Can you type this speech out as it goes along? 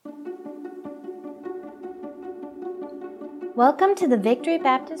Welcome to the Victory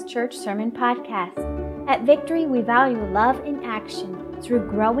Baptist Church Sermon Podcast. At Victory, we value love in action through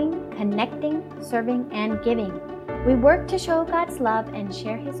growing, connecting, serving, and giving. We work to show God's love and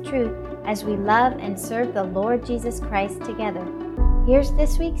share His truth as we love and serve the Lord Jesus Christ together. Here's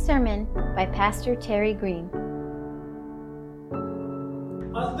this week's sermon by Pastor Terry Green.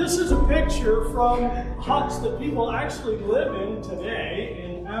 This is a picture from huts that people actually live in today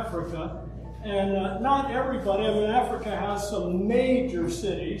in Africa. And not everybody, Africa has some major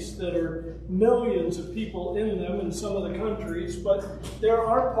cities that are millions of people in them in some of the countries, but there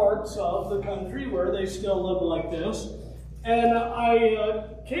are parts of the country where they still live like this. And I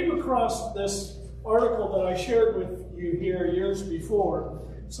came across this article that I shared with you here years before.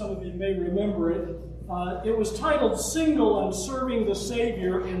 Some of you may remember it. It was titled, "Single and Serving the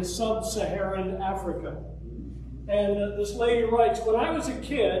Savior in Sub-Saharan Africa." And this lady writes, "When I was a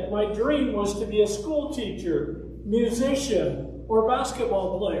kid, my dream was to be a school teacher, musician, or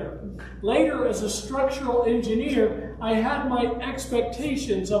basketball player. Later, as a structural engineer, I had my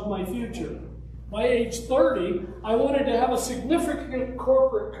expectations of my future. By age 30, I wanted to have a significant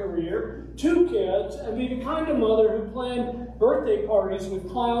corporate career, 2 kids, and be the kind of mother who planned birthday parties with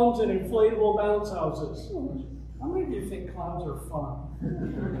clowns and inflatable bounce houses." How many of you think clowns are fun?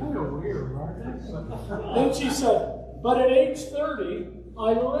 They're kind of weird, aren't they? Then she said, "But at age 30,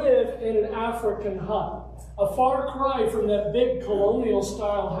 I live in an African hut, a far cry from that big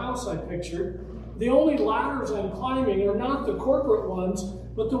colonial-style house I pictured. The only ladders I'm climbing are not the corporate ones,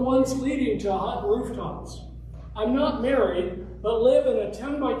 but the ones leading to hut rooftops. I'm not married, but live in a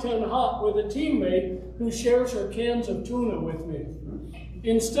 10 by 10 hut with a teammate who shares her cans of tuna with me.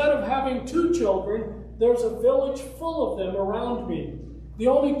 Instead of having 2 children, there's a village full of them around me. The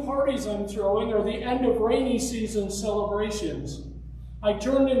only parties I'm throwing are the end of rainy season celebrations. I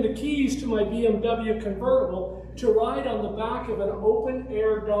turned in the keys to my BMW convertible to ride on the back of an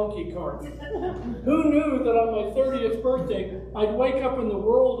open-air donkey cart. Who knew that on my 30th birthday, I'd wake up in the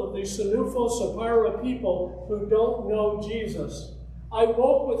world of the Sanufo Sapira people who don't know Jesus? I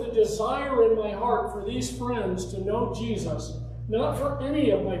woke with a desire in my heart for these friends to know Jesus, not for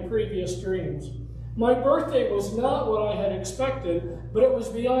any of my previous dreams. My birthday was not what I had expected, but it was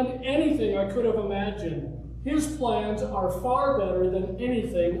beyond anything I could have imagined. His plans are far better than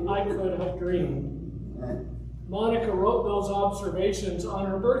anything I could have dreamed." Monica wrote those observations on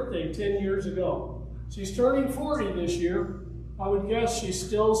her birthday 10 years ago. She's turning 40 this year. I would guess she's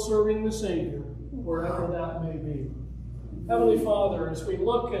still serving the Savior, wherever that may be. Heavenly Father, as we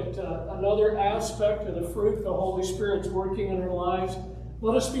look at another aspect of the fruit the Holy Spirit's working in our lives,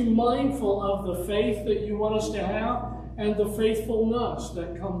 let us be mindful of the faith that you want us to have and the faithfulness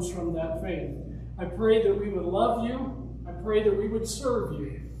that comes from that faith. I pray that we would love you. I pray that we would serve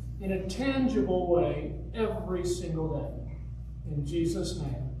you in a tangible way every single day. In Jesus'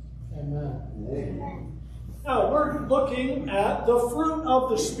 name, amen. Amen. Now, we're looking at the fruit of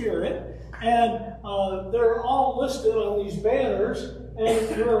the Spirit, and they're all listed on these banners,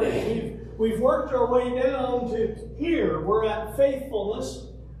 and we've worked our way down to here. We're at faithfulness.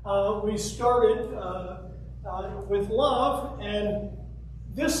 We started with love, and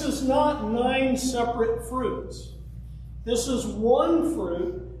this is not 9 separate fruits. This is one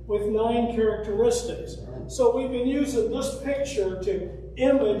fruit with 9 characteristics. So we've been using this picture to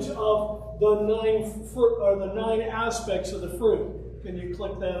image of the 9 fruit, or the 9 aspects of the fruit. Can you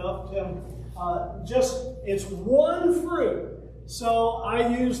click that up, Tim? It's one fruit. So I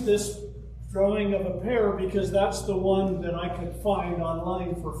use this drawing of a pear because that's the one that I could find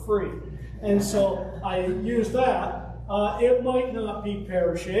online for free. And so I use that. It might not be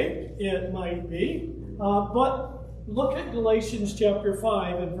pear-shaped. It might be. But look at Galatians chapter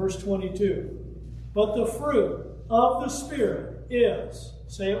 5 and verse 22. "But the fruit of the Spirit is,"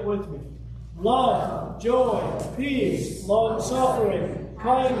 say it with me, "love, joy, peace, long-suffering,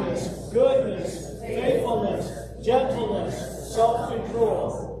 kindness, goodness, faithfulness, gentleness,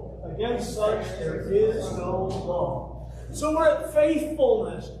 self-control. Against such there is no law." So we're at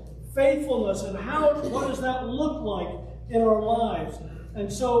faithfulness. Faithfulness, and what does that look like in our lives?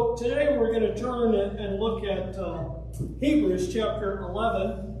 And so today we're going to turn and look at Hebrews chapter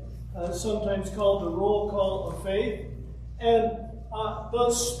 11, sometimes called the roll call of faith. And the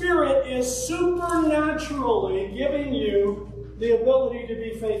Spirit is supernaturally giving you the ability to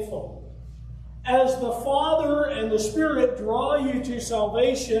be faithful. As the Father and the Spirit draw you to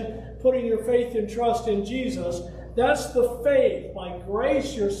salvation, putting your faith and trust in Jesus, that's the faith. By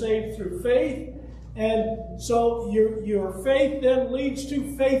grace, you're saved through faith. And so your faith then leads to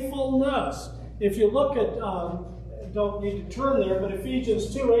faithfulness. If you look at, don't need to turn there, but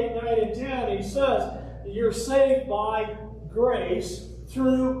Ephesians 2, 8, 9, and 10, he says, you're saved by grace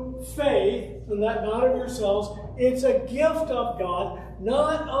through faith, and that not of yourselves. It's a gift of God,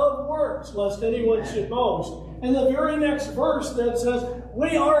 not of works, lest anyone should boast. And the very next verse that says,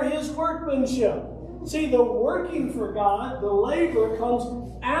 we are his workmanship. See, the working for God, the labor,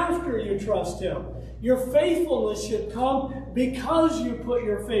 comes after you trust him. Your faithfulness should come because you put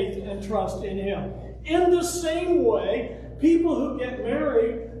your faith and trust in him. In the same way, people who get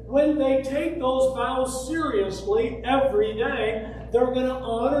married, when they take those vows seriously every day, they're going to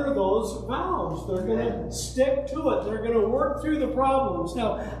honor those vows. They're going to stick to it. They're going to work through the problems.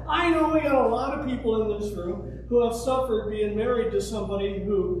 Now, I know we got a lot of people in this room who have suffered being married to somebody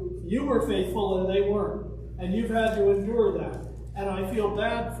who you were faithful and they weren't. And you've had to endure that. And I feel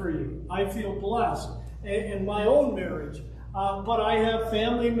bad for you. I feel blessed in my own marriage. But I have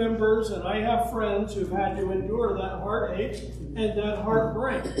family members and I have friends who've had to endure that heartache and that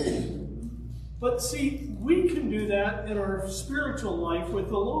heartbreak. But see, we can do that in our spiritual life with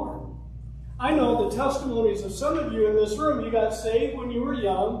the Lord. I know the testimonies of some of you in this room, you got saved when you were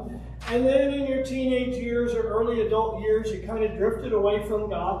young, and then in your teenage years or early adult years, you kind of drifted away from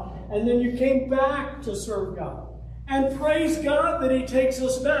God, and then you came back to serve God. And praise God that he takes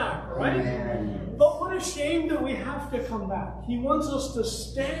us back, right? Amen. But what a shame that we have to come back. He wants us to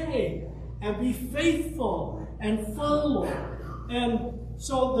stay and be faithful and follow. And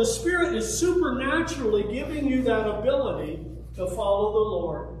so the Spirit is supernaturally giving you that ability to follow the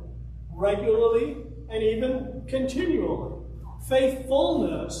Lord regularly and even continually.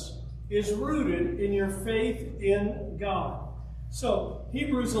 Faithfulness is rooted in your faith in God. So,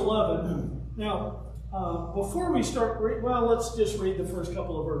 Hebrews 11. Now, before we start, let's just read the first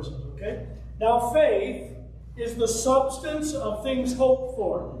couple of verses, okay? Now, faith is the substance of things hoped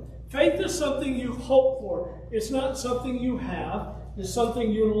for. Faith is something you hope for. It's not something you have. It's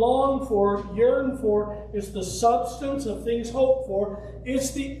something you long for, yearn for. It's the substance of things hoped for.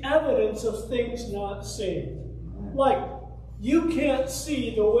 It's the evidence of things not seen. Like, you can't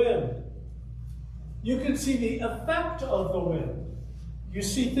see the wind. You can see the effect of the wind. You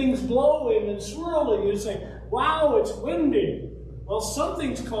see things blowing and swirling. You say, wow, it's windy. Well,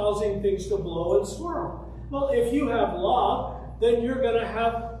 something's causing things to blow and swirl. Well, if you have love, then you're going to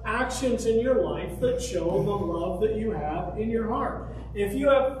have actions in your life that show the love that you have in your heart. If you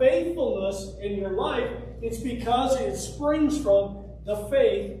have faithfulness in your life, it's because it springs from the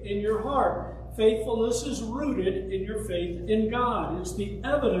faith in your heart. Faithfulness is rooted in your faith in God. It's the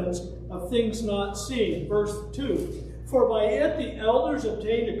evidence of things not seen. Verse 2, for by it the elders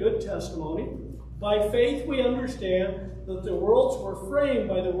obtained a good testimony. By faith we understand that the worlds were framed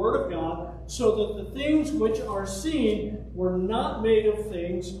by the word of God, so that the things which are seen were not made of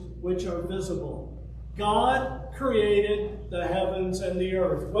things which are visible. God created the heavens and the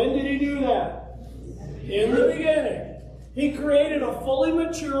earth. When did he do that? In the beginning. He created a fully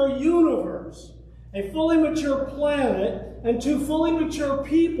mature universe, a fully mature planet, and two fully mature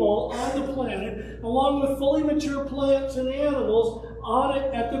people on the planet, along with fully mature plants and animals on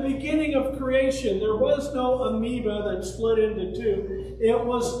it at the beginning of creation. There was no amoeba that split into two. It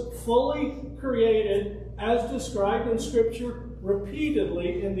was fully created as described in Scripture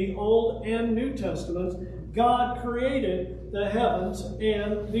repeatedly in the Old and New Testaments. God created the heavens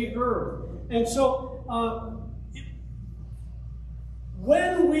and the earth. And so,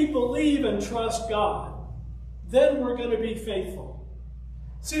 when we believe and trust God, then we're going to be faithful.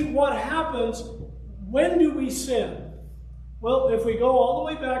 See, what happens, when do we sin? Well, if we go all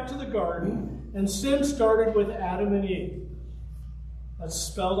the way back to the garden, and sin started with Adam and Eve. That's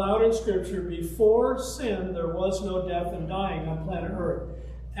spelled out in Scripture. Before sin, there was no death and dying on planet Earth.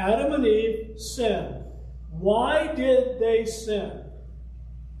 Adam and Eve sinned. Why did they sin?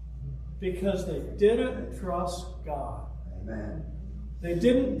 Because they didn't trust God. Amen. They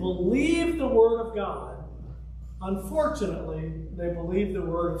didn't believe the word of God. Unfortunately, they believed the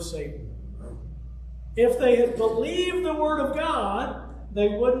word of Satan. If they had believed the word of God, they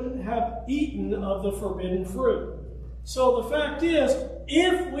wouldn't have eaten of the forbidden fruit. So the fact is,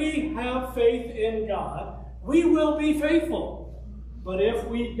 if we have faith in God, we will be faithful. But if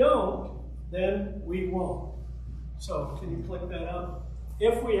we don't, then we won't. So, can you click that up?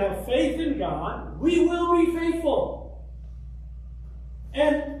 If we have faith in God, we will be faithful.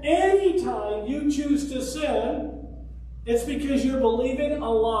 And anytime you choose to sin, it's because you're believing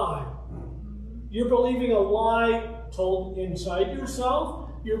a lie. You're believing a lie told inside yourself.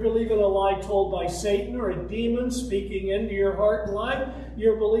 You're believing a lie told by Satan or a demon speaking into your heart and life.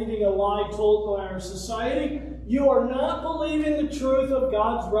 You're believing a lie told by our society. You are not believing the truth of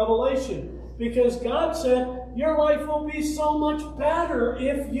God's revelation, because God said your life will be so much better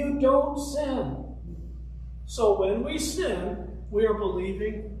if you don't sin. So when we sin, we are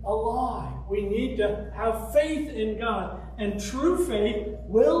believing a lie. We need to have faith in God. And true faith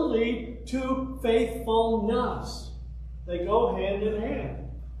will lead to faithfulness. They go hand in hand.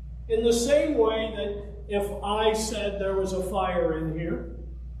 In the same way that if I said there was a fire in here,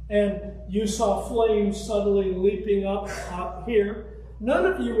 and you saw flames suddenly leaping up here, none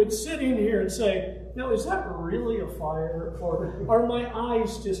of you would sit in here and say, now, is that really a fire? Or are my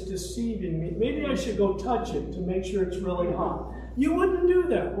eyes just deceiving me? Maybe I should go touch it to make sure it's really hot. You wouldn't do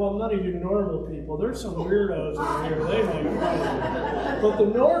that. Well, none of you normal people. There's some weirdos in here. They might fight. But the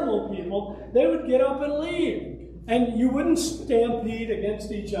normal people, they would get up and leave. And you wouldn't stampede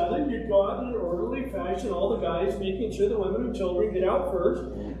against each other. You'd go out in an orderly fashion, all the guys making sure the women and children get out first.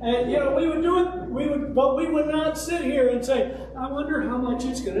 And, we would do it, but we would not sit here and say, I wonder how much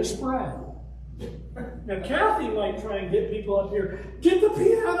it's going to spread. Now, Kathy might try and get people up here, get the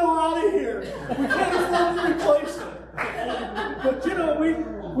piano out of here. We can't afford to replace it.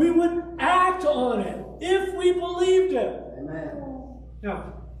 But, we would act on it if we believed it. Amen.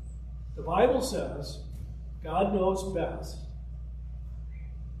 Now, the Bible says God knows best.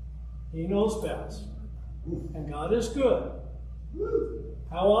 He knows best. And God is good.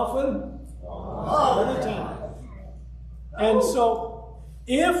 How often? All the time. And so,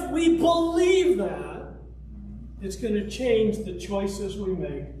 if we believe that, it's going to change the choices we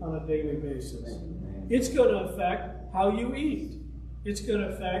make on a daily basis. It's going to affect how you eat. It's going to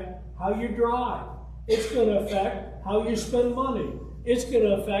affect how you drive. It's going to affect how you spend money. It's going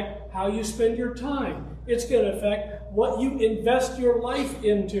to affect how you spend your time. It's going to affect what you invest your life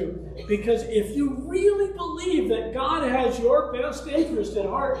into. Because if you really believe that God has your best interest at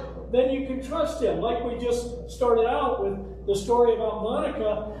heart, then you can trust Him. Like we just started out with the story about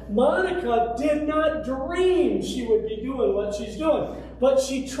Monica. Monica did not dream she would be doing what she's doing. But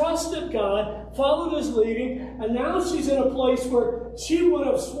she trusted God, followed His leading, and now she's in a place where she would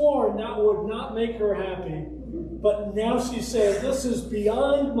have sworn that would not make her happy. But now she's saying, this is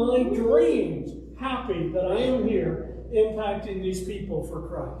beyond my dreams. Happy that I am here impacting these people for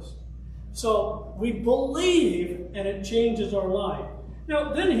Christ. So we believe and it changes our life.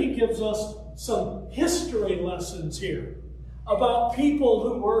 Now then he gives us some history lessons here about people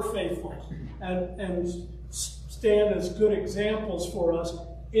who were faithful and stand as good examples for us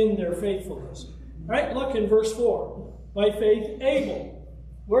in their faithfulness. All right, look in verse 4. By faith, Abel.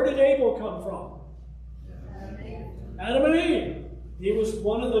 Where did Abel come from? Adam and Eve. He was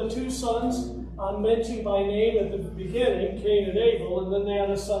one of the two sons mentioned by name at the beginning, Cain and Abel, and then they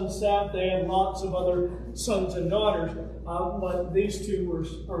had a son, Seth. They had lots of other sons and daughters, but these three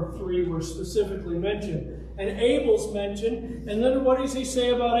were specifically mentioned. And Abel's mentioned, and then what does he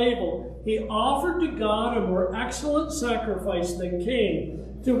say about Abel? He offered to God a more excellent sacrifice than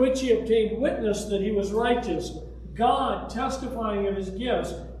Cain, through which he obtained witness that he was righteous, God testifying of his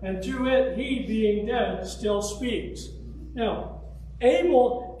gifts, and through it he, being dead, still speaks. Now,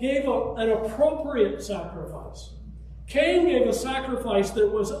 Abel gave an appropriate sacrifice. Cain gave a sacrifice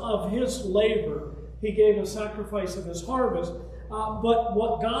that was of his labor. He gave a sacrifice of his harvest. But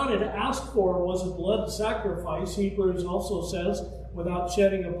what God had asked for was a blood sacrifice. Hebrews also says, without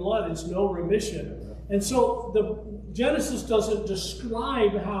shedding of blood is no remission. And so the Genesis doesn't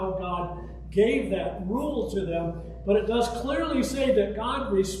describe how God gave that rule to them, but it does clearly say that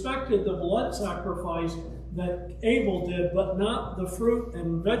God respected the blood sacrifice that Abel did, but not the fruit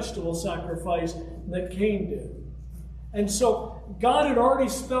and vegetable sacrifice that Cain did. And so God had already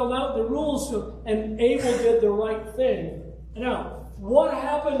spelled out the rules, and Abel did the right thing. Now, what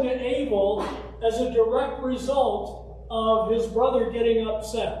happened to Abel as a direct result of his brother getting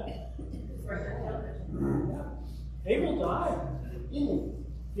upset? Abel died.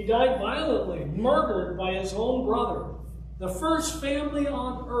 He died violently, murdered by his own brother. The first family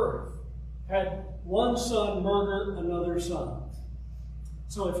on earth had one son murder another son.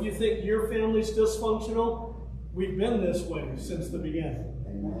 So if you think your family's dysfunctional, we've been this way since the beginning.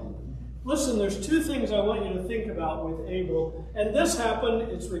 Amen. Listen, there's two things I want you to think about with Abel. And this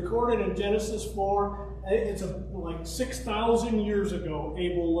happened, it's recorded in Genesis 4. It's like 6,000 years ago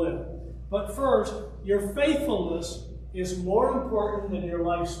Abel lived. But first, your faithfulness is more important than your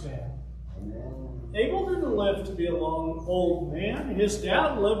lifespan. Amen. Abel didn't live to be a long, old man. His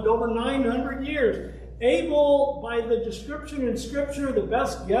dad lived over 900 years. Abel, by the description in Scripture, the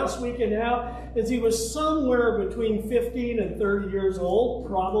best guess we can have is he was somewhere between 15 and 30 years old,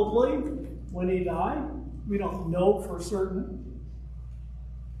 probably, when he died. We don't know for certain.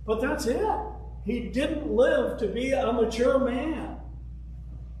 But that's it. He didn't live to be a mature man.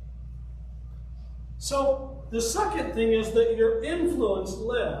 So, the second thing is that your influence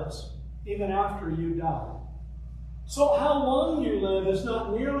lives even after you die. So how long you live is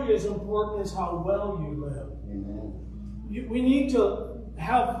not nearly as important as how well you live. Amen. We need to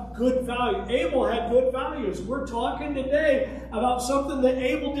have good value. Abel had good values. We're talking today about something that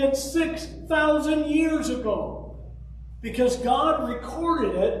Abel did 6,000 years ago. Because God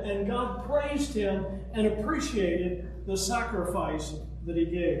recorded it and God praised him and appreciated the sacrifice that he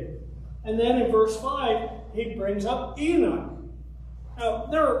gave. And then in verse 5, he brings up Enoch. Now,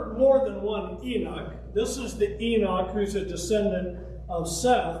 there are more than one Enoch. This is the Enoch who's a descendant of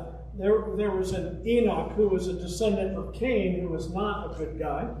Seth. There was an Enoch who was a descendant of Cain, who was not a good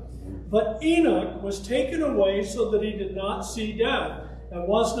guy. But Enoch was taken away so that he did not see death, and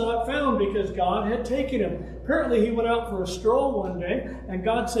was not found because God had taken him. Apparently he went out for a stroll one day, and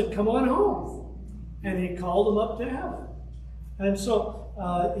God said, "Come on home." And he called him up to heaven. And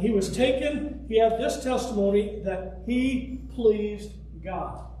so he was taken. He had this testimony that he pleased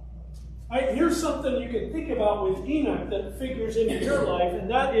God. Here's something you can think about with Enoch that figures into your life, and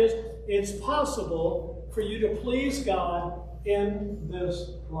that is, it's possible for you to please God in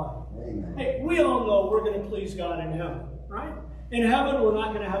this life. Amen. Hey, we all know we're going to please God in heaven, right? In heaven, we're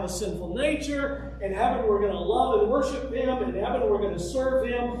not going to have a sinful nature. In heaven, we're going to love and worship him. In heaven, we're going to serve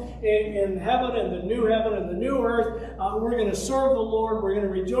him. In heaven and the new heaven and the new earth, we're going to serve the Lord. We're going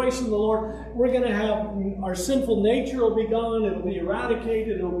to rejoice in the Lord. We're going to have our sinful nature will be gone. It'll be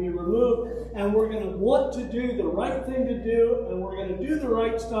eradicated. It'll be removed. And we're going to want to do the right thing to do. And we're going to do the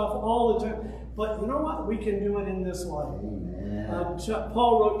right stuff all the time. But you know what? We can do it in this life.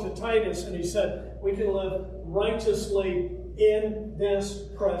 Paul wrote to Titus and he said, we can live righteously in this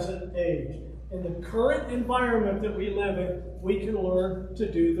present age. In the current environment that we live in, we can learn to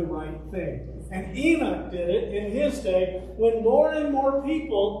do the right thing. And Enoch did it in his day when more and more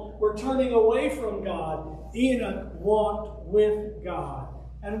people were turning away from God. Enoch walked with God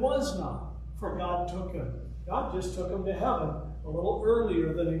and was not, for God took him. God just took him to heaven a little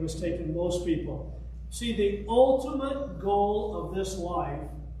earlier than he was taking most people. See, the ultimate goal of this life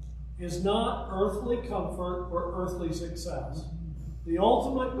is not earthly comfort or earthly success. The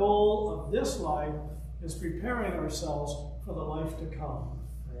ultimate goal of this life is preparing ourselves for the life to come,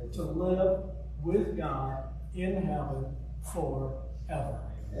 to live with God in heaven forever.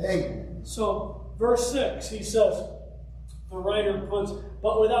 Amen. So, verse 6, he says, the writer puts,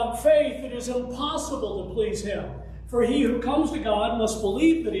 "But without faith it is impossible to please him. For he who comes to God must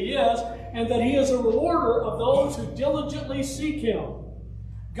believe that he is, and that he is a rewarder of those who diligently seek him."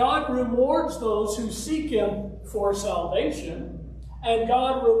 God rewards those who seek him for salvation, and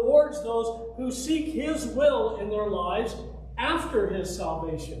God rewards those who seek his will in their lives after his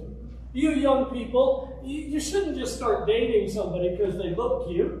salvation. You young people, you shouldn't just start dating somebody because they look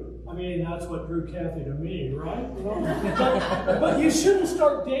cute. I mean, that's what drew Kathy to me, right? You know? But you shouldn't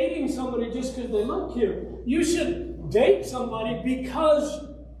start dating somebody just because they look cute. You should date somebody because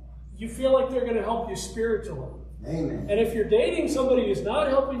you feel like they're going to help you spiritually. Amen. And if you're dating somebody who's not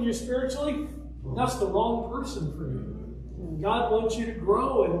helping you spiritually, that's the wrong person for you. God wants you to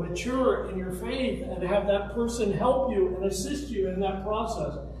grow and mature in your faith and have that person help you and assist you in that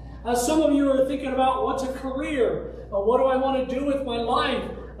process. Some of you are thinking about what's a career? What do I want to do with my life?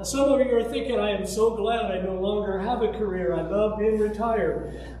 Some of you are thinking, I am so glad I no longer have a career. I love being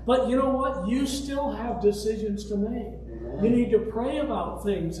retired. But you know what? You still have decisions to make. You need to pray about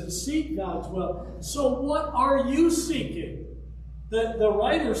things and seek God's will. So what are you seeking? The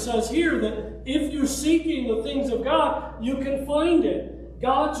writer says here that if you're seeking the things of God, you can find it.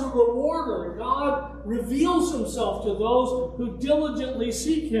 God's a rewarder. God reveals himself to those who diligently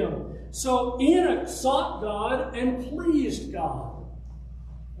seek him. So Enoch sought God and pleased God.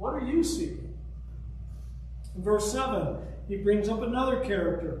 What are you seeking? In verse 7, he brings up another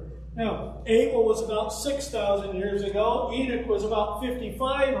character. Now, Abel was about 6,000 years ago. Enoch was about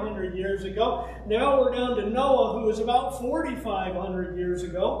 5,500 years ago. Now we're down to Noah, who was about 4,500 years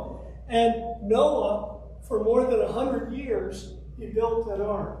ago. And Noah, for more than 100 years, he built an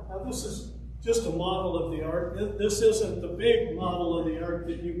ark. Now, this is just a model of the ark. This isn't the big model of the ark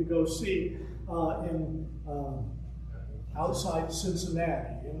that you can go see outside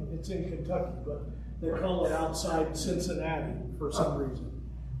Cincinnati. It's in Kentucky, but they call it outside Cincinnati for some reason.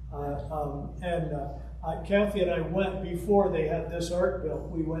 Kathy and I went before they had this ark built.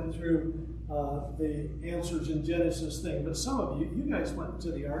 We went through the Answers in Genesis thing. But some of you guys went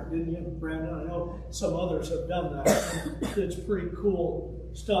to the ark, didn't you, Brandon? I know some others have done that. It's pretty cool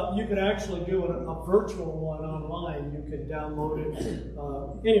stuff. You can actually do a virtual one online. You can download it.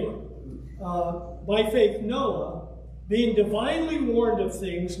 Anyway, by faith, Noah, being divinely warned of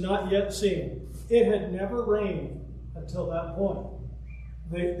things not yet seen. It had never rained until that point.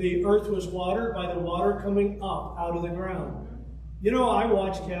 The earth was watered by the water coming up out of the ground. You know, I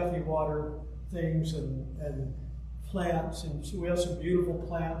watch Kathy water things and plants, and we have some beautiful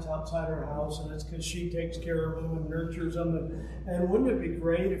plants outside our house, and it's because she takes care of them and nurtures them. And wouldn't it be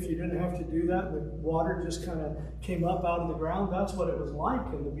great if you didn't have to do that? The water just kind of came up out of the ground. That's what it was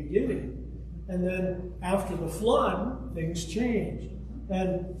like in the beginning. And then after the flood, things changed.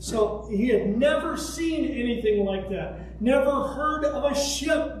 And so he had never seen anything like that. Never heard of a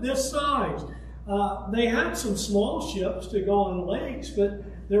ship this size. They had some small ships to go on lakes, but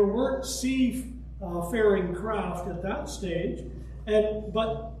there weren't seafaring craft at that stage.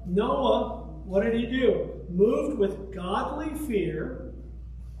 But Noah, what did he do? Moved with godly fear,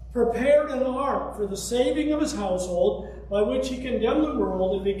 prepared an ark for the saving of his household, by which he condemned the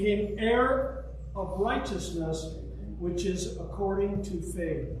world and became heir of righteousness, which is according to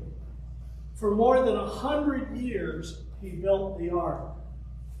faith. For more than 100 years, he built the ark.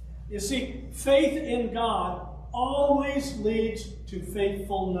 You see, faith in God always leads to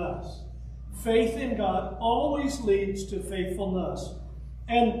faithfulness. Faith in God always leads to faithfulness.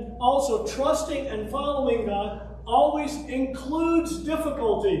 And also, trusting and following God always includes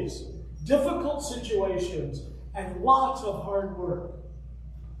difficulties, difficult situations, and lots of hard work.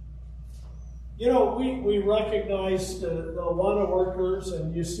 You know, we recognize the Awana workers,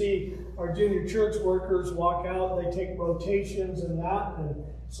 and you see our junior church workers walk out. They take rotations and that, and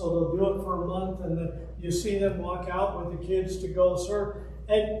so they'll do it for a month, and then you see them walk out with the kids to go serve.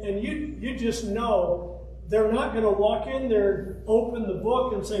 And you just know they're not going to walk in there, open the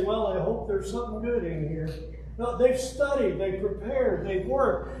book, and say, well, I hope there's something good in here. No, they've studied, they've prepared, they've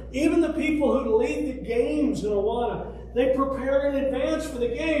worked. Even the people who lead the games in Awana, they prepare in advance for the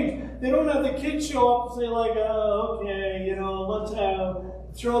games. They don't have the kids show up and say like, oh, okay, you know, let's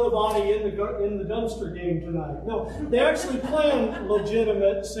throw the body in the dumpster game tonight. No, they actually plan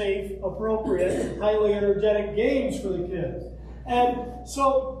legitimate, safe, appropriate, highly energetic games for the kids. And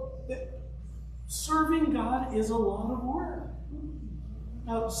so serving God is a lot of work.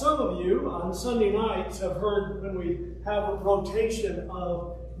 Now, some of you on Sunday nights have heard when we have a rotation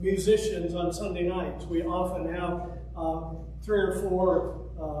of musicians on Sunday nights, we often have 3 or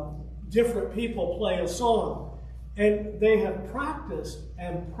 4 different people play a song. And they have practiced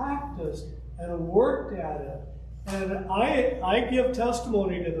and worked at it. And I give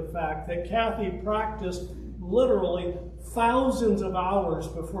testimony to the fact that Kathy practiced literally thousands of hours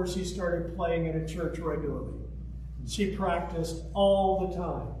before she started playing in a church regularly. She practiced all the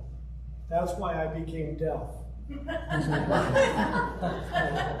time. That's why I became deaf.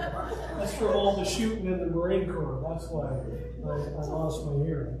 That's from all the shooting in the Marine Corps. That's why I lost my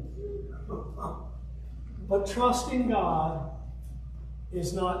hearing. But trusting God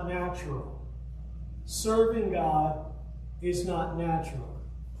is not natural. Serving God is not natural.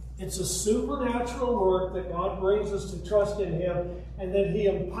 It's a supernatural work that God brings us to trust in Him, and then He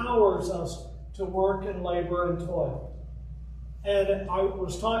empowers us to work and labor and toil. And I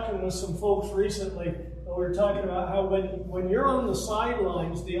was talking with some folks recently, and we were talking about how when you're on the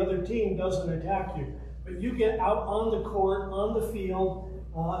sidelines, the other team doesn't attack you. But you get out on the court, on the field,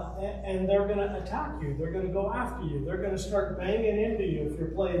 and they're going to attack you. They're going to go after you. They're going to start banging into you if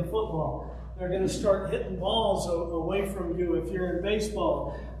you're playing football. They're going to start hitting balls away from you if you're in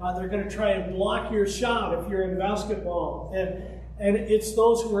baseball. They're going to try and block your shot if you're in basketball. And it's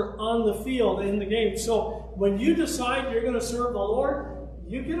those who are on the field in the game. So when you decide you're going to serve the Lord,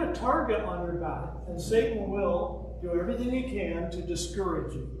 you get a target on your back. And Satan will do everything he can to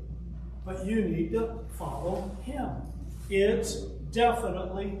discourage you. But you need to follow him. It's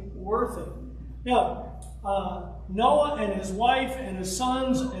definitely worth it. Now, Noah and his wife and his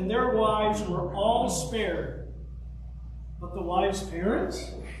sons and their wives were all spared. But the wives' parents,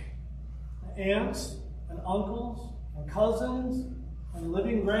 aunts and uncles and cousins and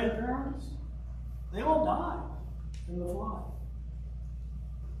living grandparents, they all died in the flood.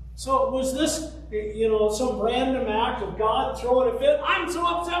 So was this, some random act of God throwing a fit? I'm so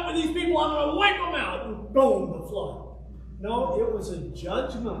upset with these people, I'm going to wipe them out. And boom, the flood. No, it was a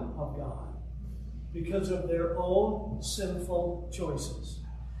judgment of God because of their own sinful choices.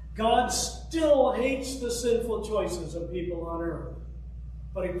 God still hates the sinful choices of people on earth.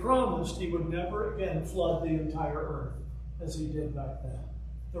 But he promised he would never again flood the entire earth as he did back then.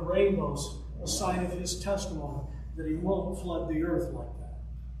 The rainbow's a sign of his testimony that he won't flood the earth like that.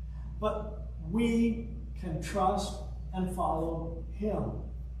 But we can trust and follow him.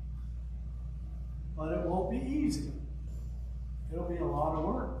 But it won't be easy. It'll be a lot of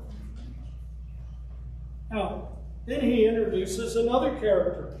work. Now, then he introduces another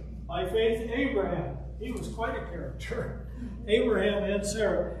character. By faith, Abraham. He was quite a character. Abraham and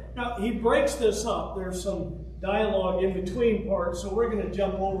Sarah. Now, he breaks this up. There's some dialogue in between parts, so we're going to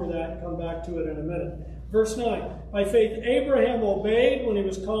jump over that and come back to it in a minute. Verse 9, by faith Abraham obeyed when he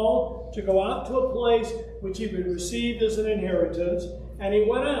was called to go out to a place which he would receive as an inheritance, and he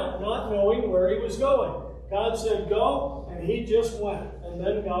went out, not knowing where he was going. God said, go, and he just went, and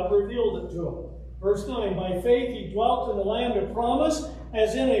then God revealed it to him. Verse 9, by faith he dwelt in the land of promise,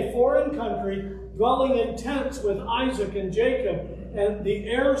 as in a foreign country, dwelling in tents with Isaac and Jacob, and the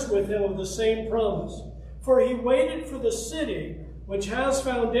heirs with him of the same promise. For he waited for the city which has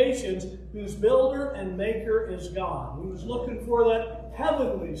foundations, whose builder and maker is God. He was looking for that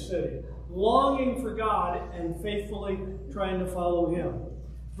heavenly city, longing for God and faithfully trying to follow him.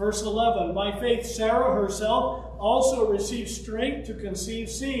 Verse 11, by faith Sarah herself also received strength to conceive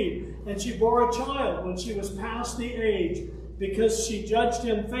seed, and she bore a child when she was past the age, because she judged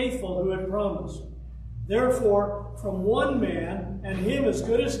him faithful who had promised. Therefore, from one man, and him as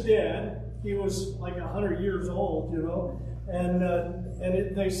good as dead, he was like 100 years old, and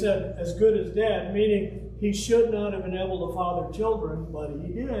they said as good as dead, meaning he should not have been able to father children, but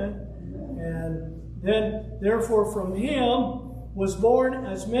he did. And then, therefore, from him was born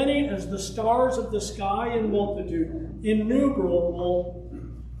as many as the stars of the sky in multitude, innumerable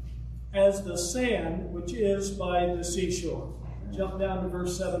as the sand which is by the seashore. Jump down to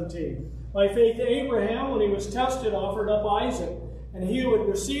verse 17. By faith Abraham, when he was tested, offered up Isaac, and he who had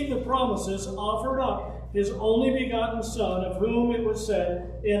received the promises offered up his only begotten son, of whom it was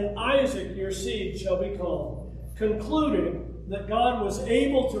said, in Isaac your seed shall be called, concluding that God was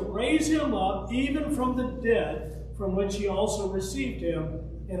able to raise him up even from the dead, from which he also received him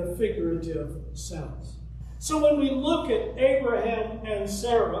in a figurative sense. So when we look at Abraham and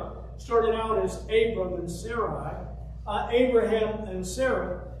Sarah, started out as Abram and Sarai, Abraham and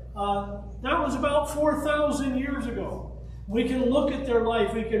Sarah, that was about 4,000 years ago. We can look at their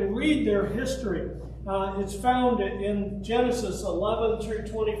life, we can read their history. It's found in Genesis 11 through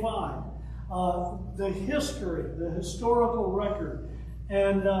 25. The history, the historical record.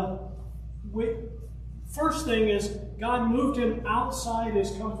 And first thing is, God moved him outside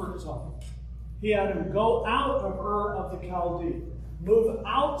his comfort zone. He had him go out of Ur of the Chaldees, move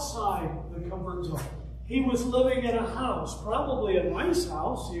outside the comfort zone. He was living in a house, probably a nice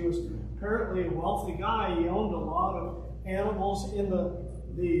house. He was apparently a wealthy guy. He owned a lot of animals in the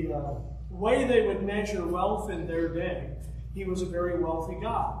way they would measure wealth in their day. He was a very wealthy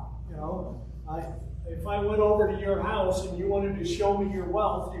guy. If I went over to your house and you wanted to show me your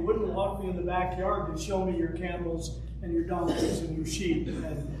wealth, you wouldn't walk me in the backyard to show me your camels and your donkeys and your sheep.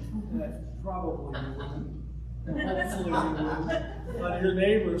 And probably you wouldn't. Hopefully you wouldn't. But your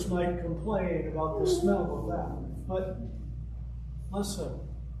neighbors might complain about the smell of that. But listen,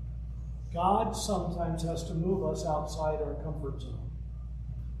 God sometimes has to move us outside our comfort zone.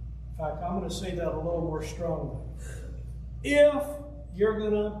 In fact, I'm going to say that a little more strongly. If you're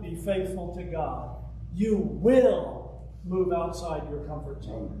going to be faithful to God, you will move outside your comfort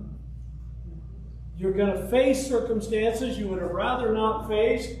zone. You're going to face circumstances you would have rather not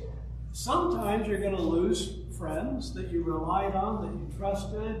faced. Sometimes you're going to lose friends that you relied on, that you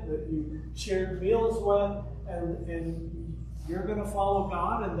trusted, that you shared meals with, and you're going to follow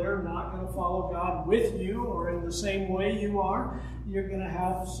God, and they're not going to follow God with you or in the same way you are. You're going to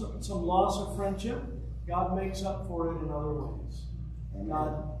have some loss of friendship. God makes up for it in other ways.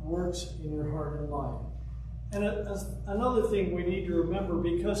 God works in your heart and life. And another thing we need to remember,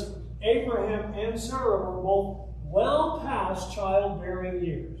 because Abraham and Sarah were both well past childbearing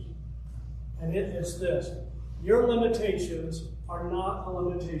years. And it's this: your limitations are not a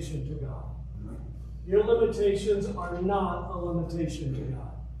limitation to God. Your limitations are not a limitation to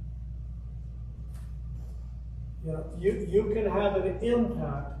God. You can have an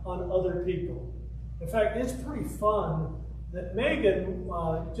impact on other people. In fact, it's pretty fun that Megan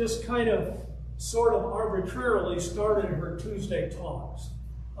just kind of sort of arbitrarily started her Tuesday talks.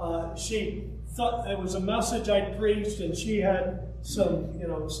 She thought it was a message I'd preached, and she had some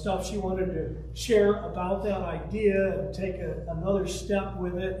stuff she wanted to share about that idea and take another step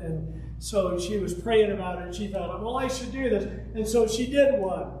with it. And so she was praying about it. She thought, well, I should do this. And so she did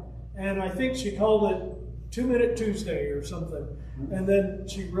one. And I think she called it 2-Minute Tuesday or something. And then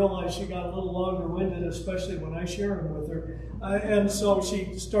she realized she got a little longer-winded, especially when I shared them with her. And so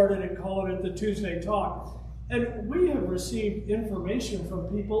she started calling it the Tuesday Talk. And we have received information from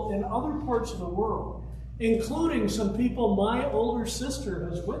people in other parts of the world, including some people my older sister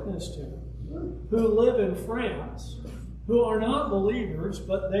has witnessed to, who live in France, who are not believers,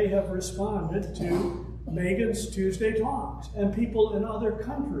 but they have responded to Megan's Tuesday Talks, and people in other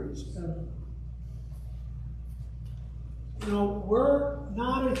countries. And we're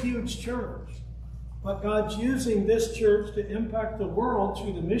not a huge church, but God's using this church to impact the world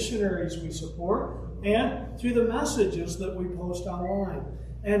through the missionaries we support and through the messages that we post online.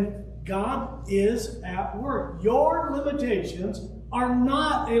 And God is at work. Your limitations are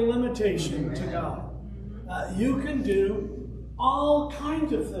not a limitation to God. You can do all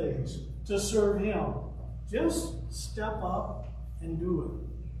kinds of things to serve Him. Just step up and do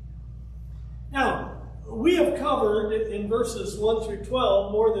it. Now, we have covered in verses 1 through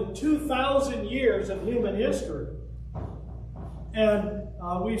 12 more than 2,000 years of human history. And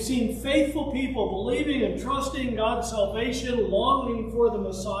we've seen faithful people believing and trusting God's salvation, longing for the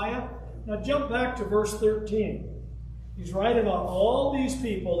Messiah. Now jump back to verse 13. He's writing about all these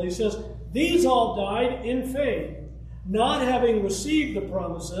people. He says, "These all died in faith, not having received the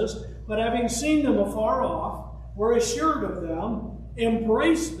promises, but having seen them afar off, were assured of them,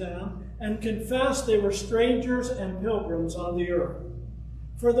 embraced them, and confessed they were strangers and pilgrims on the earth.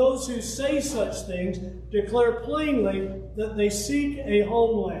 For those who say such things declare plainly that they seek a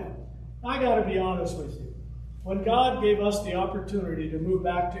homeland." I got to be honest with you. When God gave us the opportunity to move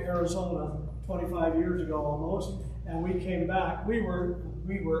back to Arizona 25 years ago almost, and we came back, we were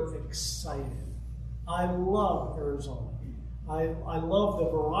excited. I love Arizona. I love the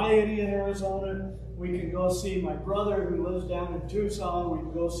variety in Arizona. We can go see my brother who lives down in Tucson. We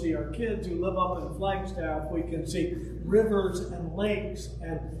can go see our kids who live up in Flagstaff. We can see rivers and lakes.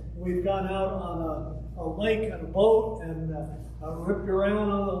 And we've gone out on a lake and a boat and ripped around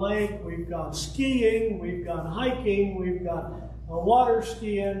on the lake. We've gone skiing. We've gone hiking. We've gone water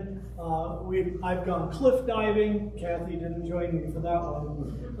skiing. I've gone cliff diving. Kathy didn't join me for that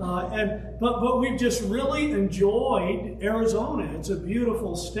one. But we've just really enjoyed Arizona. It's a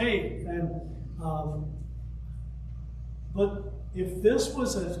beautiful state. But if this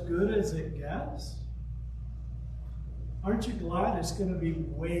was as good as it gets, aren't you glad it's going to be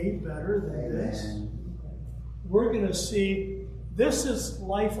way better than this? We're going to see, this is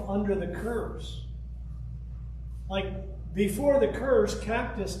life under the curse. Like, before the curse,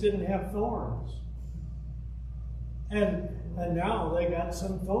 cactus didn't have thorns. And now they got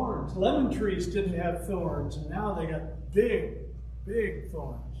some thorns. Lemon trees didn't have thorns, and now they got big, big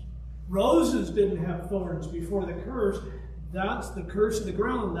thorns. Roses didn't have thorns before the curse. That's the curse of the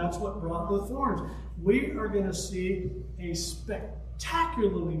ground. That's what brought the thorns. We are going to see a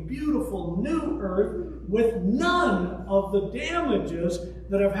spectacularly beautiful new earth with none of the damages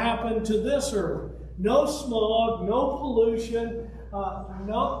that have happened to this earth. No smog, no pollution,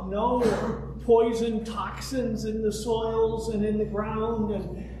 no poison toxins in the soils and in the ground,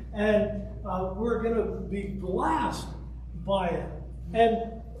 and we're going to be blessed by it.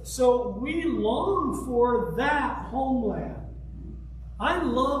 And so we long for that homeland. I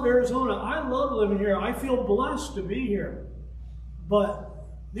love Arizona. I love living here. I feel blessed to be here. But,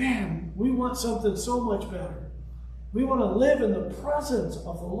 man, we want something so much better. We want to live in the presence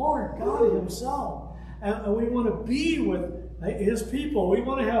of the Lord God Himself. And we want to be with His people. We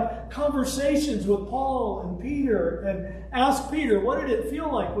want to have conversations with Paul and Peter and ask Peter, what did it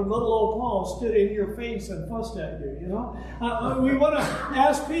feel like when little old Paul stood in your face and fussed at you, you know? We want to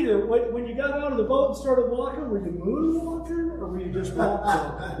ask Peter, when you got out of the boat and started walking, were you moonwalking or were you just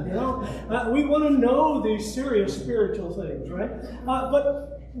walking? You know? We want to know these serious spiritual things, right?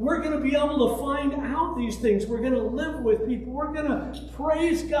 But we're going to be able to find out these things. We're going to live with people. We're going to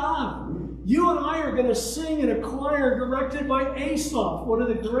praise God. You and I are going to sing in a choir directed by Asaph, one of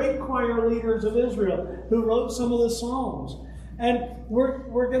the great choir leaders of Israel, who wrote some of the Psalms. And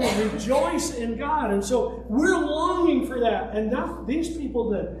we're going to rejoice in God. And so we're longing for that. And these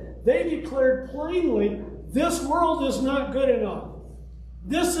people did. They declared plainly, this world is not good enough.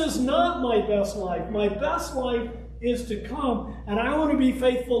 This is not my best life. My best life is to come, and I want to be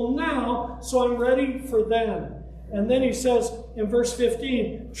faithful now, so I'm ready for them. And then he says in verse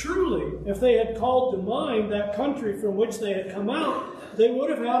 15, truly, if they had called to mind that country from which they had come out, they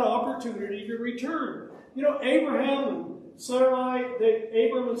would have had opportunity to return. You know, Abraham and Sarai,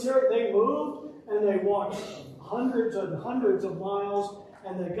 Abram and Sarah, they moved and they walked hundreds and hundreds of miles,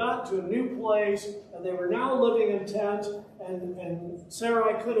 and they got to a new place, and they were now living in tents, and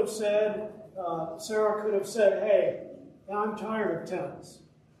Sarah could have said, hey, I'm tired of tents.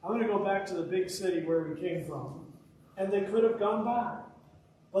 I'm going to go back to the big city where we came from. And they could have gone back.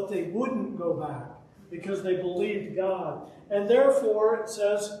 But they wouldn't go back because they believed God. And therefore, it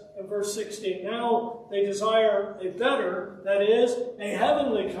says in verse 16, now they desire a better, that is, a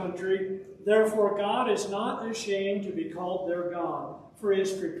heavenly country. Therefore, God is not ashamed to be called their God, for He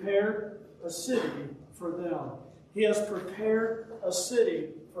has prepared a city for them. He has prepared a city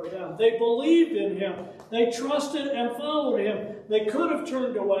for him. They believed in him. They trusted and followed him. They could have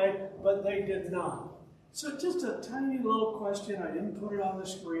turned away, but they did not. So just a tiny little question. I didn't put it on the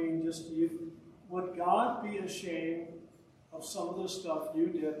screen. Just you. Would God be ashamed of some of the stuff you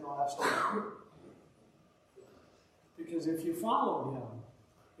did last year? Because if you follow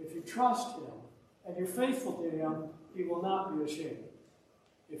him, if you trust him, and you're faithful to him, he will not be ashamed.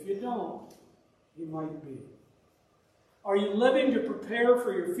 If you don't, he might be. Are you living to prepare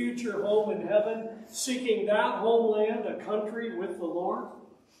for your future home in heaven, seeking that homeland, a country with the Lord?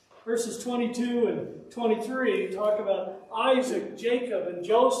 Verses 22 and 23 talk about Isaac, Jacob, and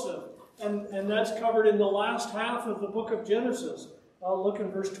Joseph, and that's covered in the last half of the book of Genesis. I'll look in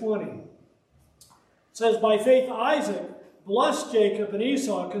verse 20. It says, by faith Isaac blessed Jacob and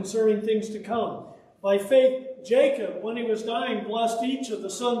Esau concerning things to come. By faith Jacob, when he was dying, blessed each of the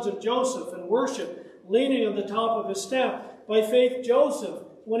sons of Joseph and worshiped, leaning on the top of his staff. By faith Joseph,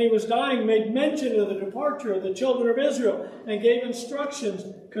 when he was dying, made mention of the departure of the children of Israel and gave instructions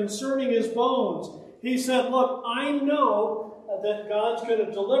concerning his bones. He said, look, I know that God's going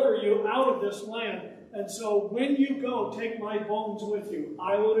to deliver you out of this land. And so when you go, take my bones with you.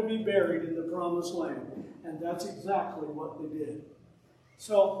 I want to be buried in the promised land. And that's exactly what they did.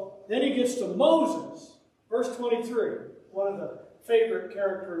 So then he gets to Moses, verse 23, one of the favorite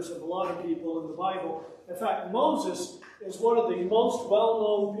characters of a lot of people in the Bible. In fact, Moses is one of the most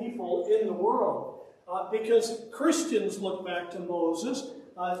well-known people in the world because Christians look back to Moses,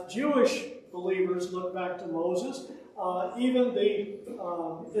 Jewish believers look back to Moses, even the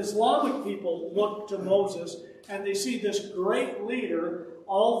Islamic people look to Moses, and they see this great leader.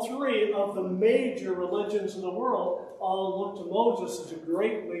 All three of the major religions in the world all look to Moses as a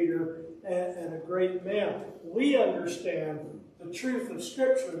great leader and a great man. We understand the truth of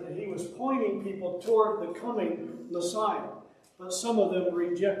Scripture, that he was pointing people toward the coming Messiah. But some of them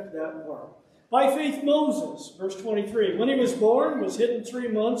reject that part. By faith Moses, verse 23, when he was born, was hidden 3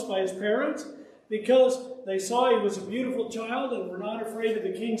 months by his parents because they saw he was a beautiful child and were not afraid of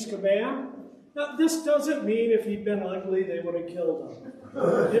the king's command. Now, this doesn't mean if he'd been ugly, they would have killed him.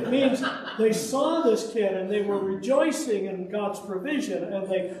 It means they saw this kid and they were rejoicing in God's provision and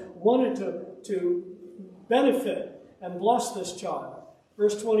they wanted to benefit and bless this child.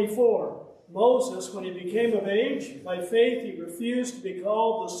 Verse 24, Moses, when he became of age, by faith he refused to be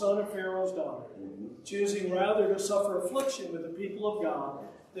called the son of Pharaoh's daughter, choosing rather to suffer affliction with the people of God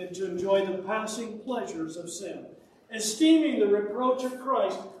than to enjoy the passing pleasures of sin, esteeming the reproach of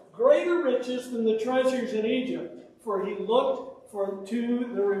Christ greater riches than the treasures in Egypt, for he looked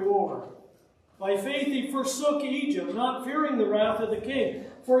to the reward. By faith he forsook Egypt, not fearing the wrath of the king,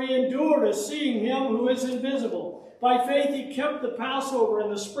 for he endured as seeing him who is invisible. By faith he kept the Passover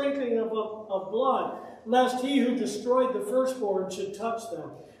and the sprinkling of blood, lest he who destroyed the firstborn should touch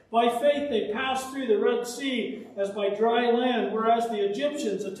them. By faith they passed through the Red Sea as by dry land, whereas the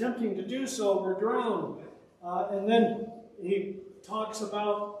Egyptians, attempting to do so, were drowned. And then he talks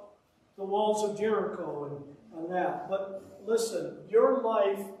about the walls of Jericho and that. But listen, your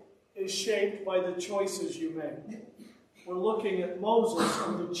life is shaped by the choices you make. We're looking at Moses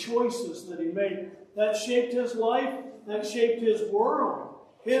and the choices that he made. That shaped his life. That shaped his world.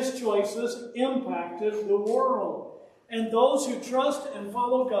 His choices impacted the world. And those who trust and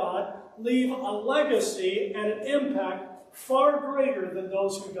follow God leave a legacy and an impact far greater than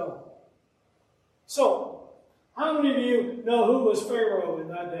those who don't. So, how many of you know who was Pharaoh in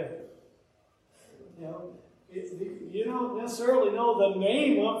that day? You know, you don't necessarily know the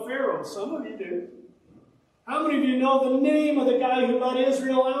name of Pharaoh. Some of you do. How many of you know the name of the guy who led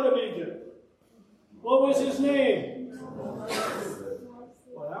Israel out of Egypt? What was his name?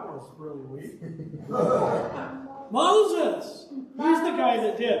 Well, that was really weak. Moses. He's the guy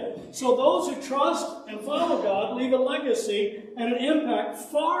that did. So those who trust and follow God leave a legacy and an impact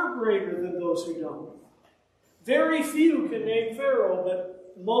far greater than those who don't. Very few can name Pharaoh,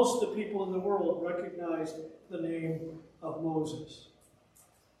 but most of the people in the world recognize the name of Moses.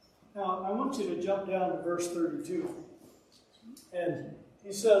 Now, I want you to jump down to verse 32. And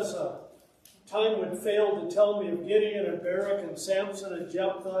he says, time would fail to tell me of Gideon and Barak and Samson and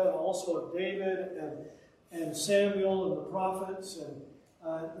Jephthah and also of David and Samuel and the prophets.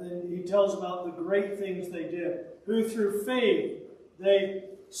 And then he tells about the great things they did, who through faith they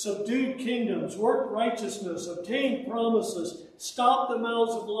subdued kingdoms, worked righteousness, obtained promises, stopped the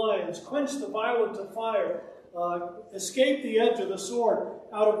mouths of lions, quenched the violence of fire, escaped the edge of the sword,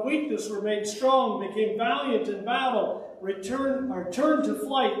 out of weakness were made strong, became valiant in battle, turned to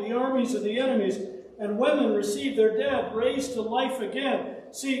flight the armies of the enemies, and women received their dead, raised to life again.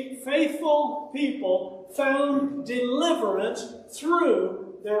 See, faithful people found deliverance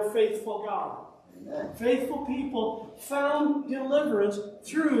through their faithful God. Amen. Faithful people found deliverance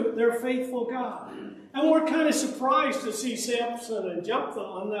through their faithful God. And we're kind of surprised to see Samson and Jephthah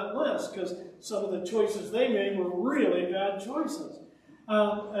on that list because some of the choices they made were really bad choices.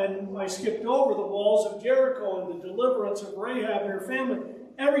 And I skipped over the walls of Jericho and the deliverance of Rahab and her family.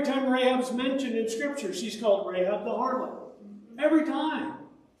 Every time Rahab's mentioned in Scripture, she's called Rahab the harlot. Every time.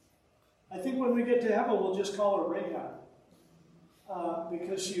 I think when we get to heaven, we'll just call her Rahab.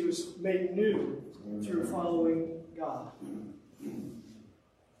 Because she was made new through following God.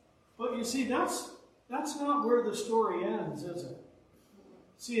 But you see, that's not where the story ends, is it?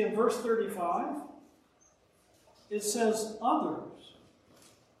 See, in verse 35, it says others.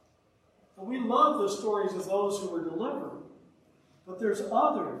 And we love the stories of those who were delivered. But there's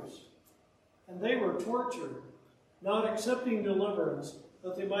others, and they were tortured, not accepting deliverance,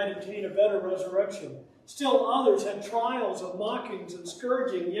 that they might obtain a better resurrection. Still others had trials of mockings and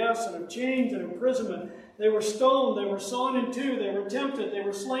scourging, yes, and of chains and imprisonment. They were stoned, they were sawn in two, they were tempted, they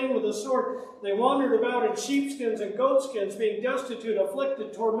were slain with a sword. They wandered about in sheepskins and goatskins, being destitute,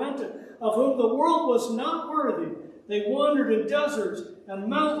 afflicted, tormented, of whom the world was not worthy. They wandered in deserts and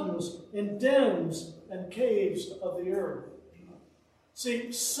mountains, in dens and caves of the earth.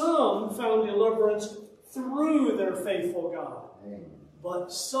 See, some found deliverance through their faithful God,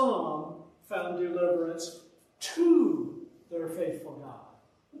 but some found deliverance to their faithful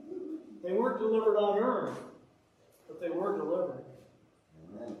God. They weren't delivered on earth, but they were delivered.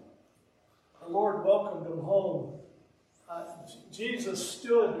 Amen. The Lord welcomed them home. Jesus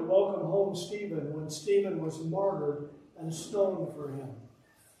stood to welcome home Stephen when Stephen was martyred and stoned for him.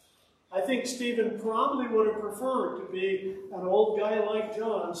 I think Stephen probably would have preferred to be an old guy like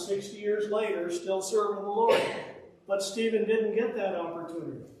John 60 years later, still serving the Lord. But Stephen didn't get that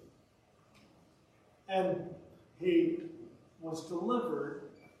opportunity. And he was delivered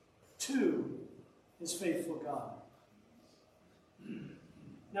to his faithful God.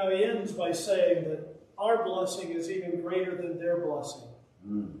 Now he ends by saying that our blessing is even greater than their blessing.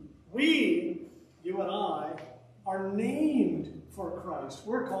 We, you and I, are named for Christ.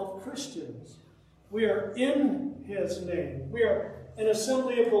 We're called Christians. We are in his name. We are an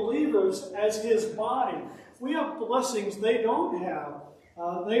assembly of believers as his body. We have blessings they don't have.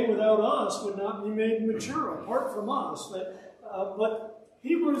 They, without us, would not be made mature apart from us. But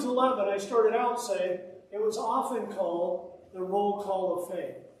Hebrews 11, I started out saying, it was often called the roll call of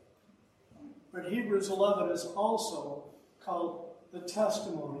faith. But Hebrews 11 is also called the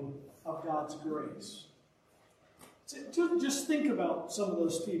testimony of God's grace. Just think about some of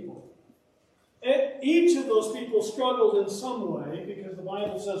those people. Each of those people struggled in some way because the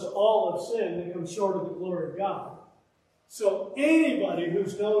Bible says all have sinned and come short of the glory of God. So anybody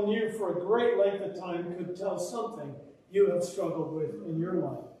who's known you for a great length of time could tell something you have struggled with in your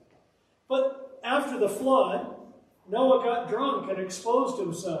life. But after the flood, Noah got drunk and exposed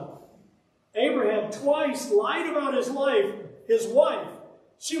himself. Abraham twice lied about his wife.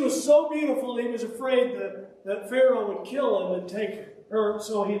 She was so beautiful he was afraid that Pharaoh would kill him and take her.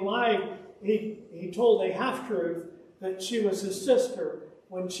 So he lied. He told a half-truth that she was his sister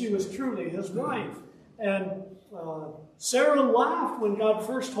when she was truly his wife. And Sarah laughed when God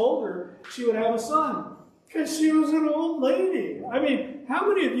first told her she would have a son because she was an old lady. I mean, how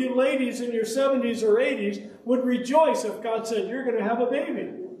many of you ladies in your 70s or 80s would rejoice if God said, you're going to have a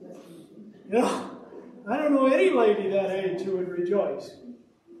baby? You know, I don't know any lady that age who would rejoice.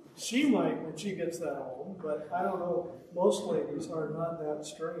 She might when she gets that old, but I don't know. Most ladies are not that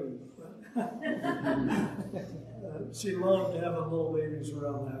strange. She loved having little babies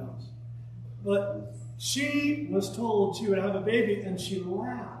around the house. But she was told she would have a baby, and she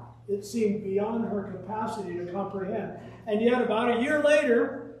laughed. It seemed beyond her capacity to comprehend. And yet, about a year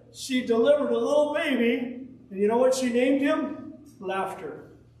later, she delivered a little baby, and you know what she named him? Laughter.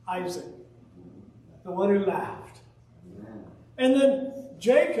 Isaac. The one who laughed. And then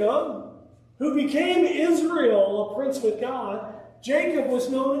Jacob, who became Israel, a prince with God, Jacob was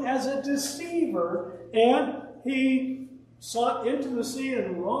known as a deceiver, and he sought intimacy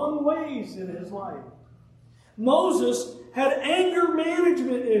in wrong ways in his life. Moses had anger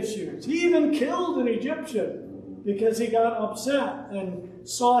management issues. He even killed an Egyptian because he got upset and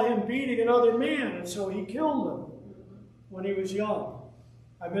saw him beating another man, and so he killed him when he was young.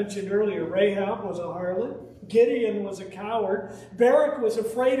 I mentioned earlier, Rahab was a harlot. Gideon was a coward. Barak was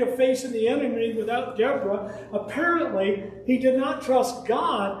afraid of facing the enemy without Deborah. Apparently, he did not trust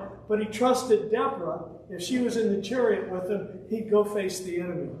God, but he trusted Deborah. If she was in the chariot with him, he'd go face the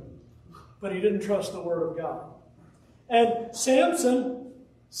enemy. But he didn't trust the word of God. And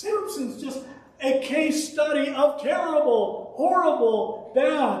Samson's just, a case study of terrible, horrible,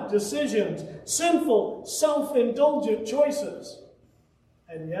 bad decisions, sinful, self-indulgent choices.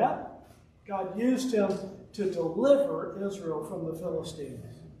 And yet, God used him to deliver Israel from the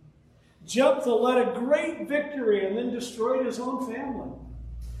Philistines. Jephthah led a great victory and then destroyed his own family.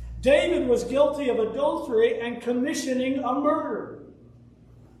 David was guilty of adultery and commissioning a murder.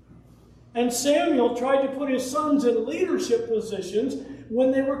 And Samuel tried to put his sons in leadership positions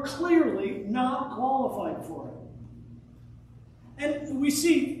when they were clearly not qualified for it. And we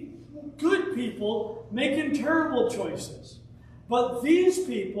see good people making terrible choices. But these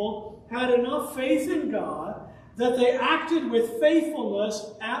people had enough faith in God that they acted with faithfulness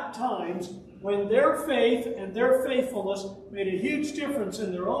at times when their faith and their faithfulness made a huge difference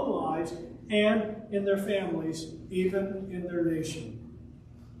in their own lives and in their families, even in their nation.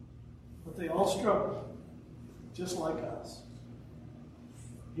 But they all struggled, just like us.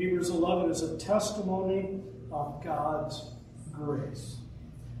 Hebrews 11 is a testimony of God's grace.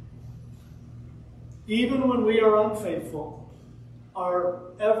 Even when we are unfaithful, our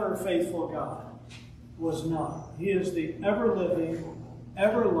ever-faithful God was not. He is the ever-living,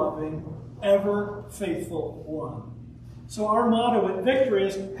 ever-loving, ever-faithful one. So our motto at Victory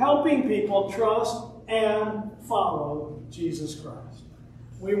is helping people trust and follow Jesus Christ.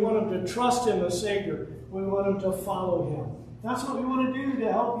 We want them to trust him as Savior. We want them to follow him. That's what we want to do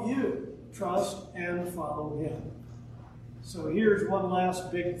to help you trust and follow him. So here's one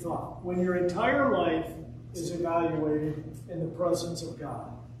last big thought. When your entire life is evaluated in the presence of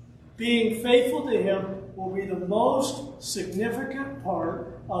God, being faithful to him will be the most significant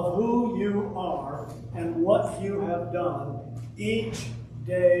part of who you are and what you have done each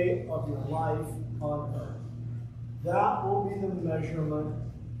day of your life on earth. That will be the measurement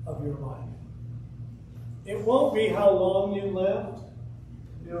of your life. It won't be how long you lived.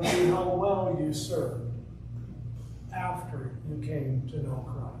 It'll be how well you served after you came to know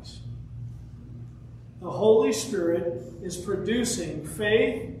Christ. The Holy Spirit is producing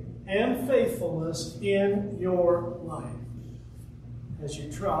faith and faithfulness in your life as you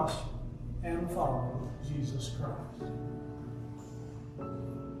trust and follow Jesus Christ.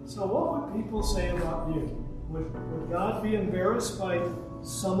 So what would people say about you? Would God be embarrassed by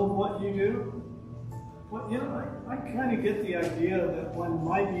some of what you do? Well, I kind of get the idea that when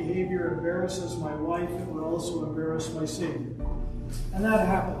my behavior embarrasses my wife, it would also embarrass my Savior. And that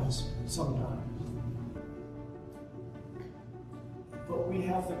happens sometimes. But we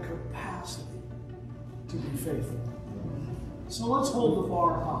have the capacity to be faithful. So let's hold the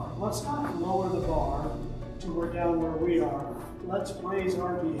bar high. Let's not lower the bar to we're down where we are. Let's raise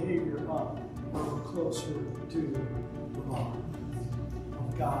our behavior up where we're closer to the bar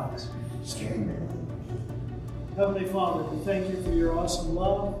of God's standard. Heavenly Father, we thank you for your awesome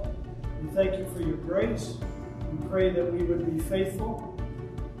love. We thank you for your grace. We pray that we would be faithful.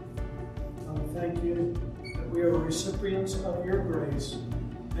 And we thank you that we are recipients of your grace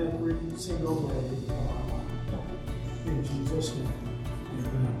every single day of our life. In Jesus' name,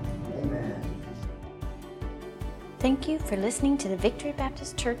 amen. Amen. Thank you for listening to the Victory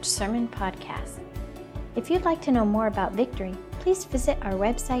Baptist Church Sermon Podcast. If you'd like to know more about Victory, please visit our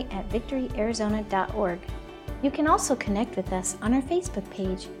website at victoryarizona.org. You can also connect with us on our Facebook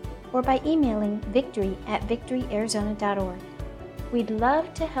page or by emailing victory@victoryarizona.org. We'd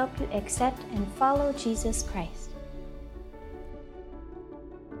love to help you accept and follow Jesus Christ.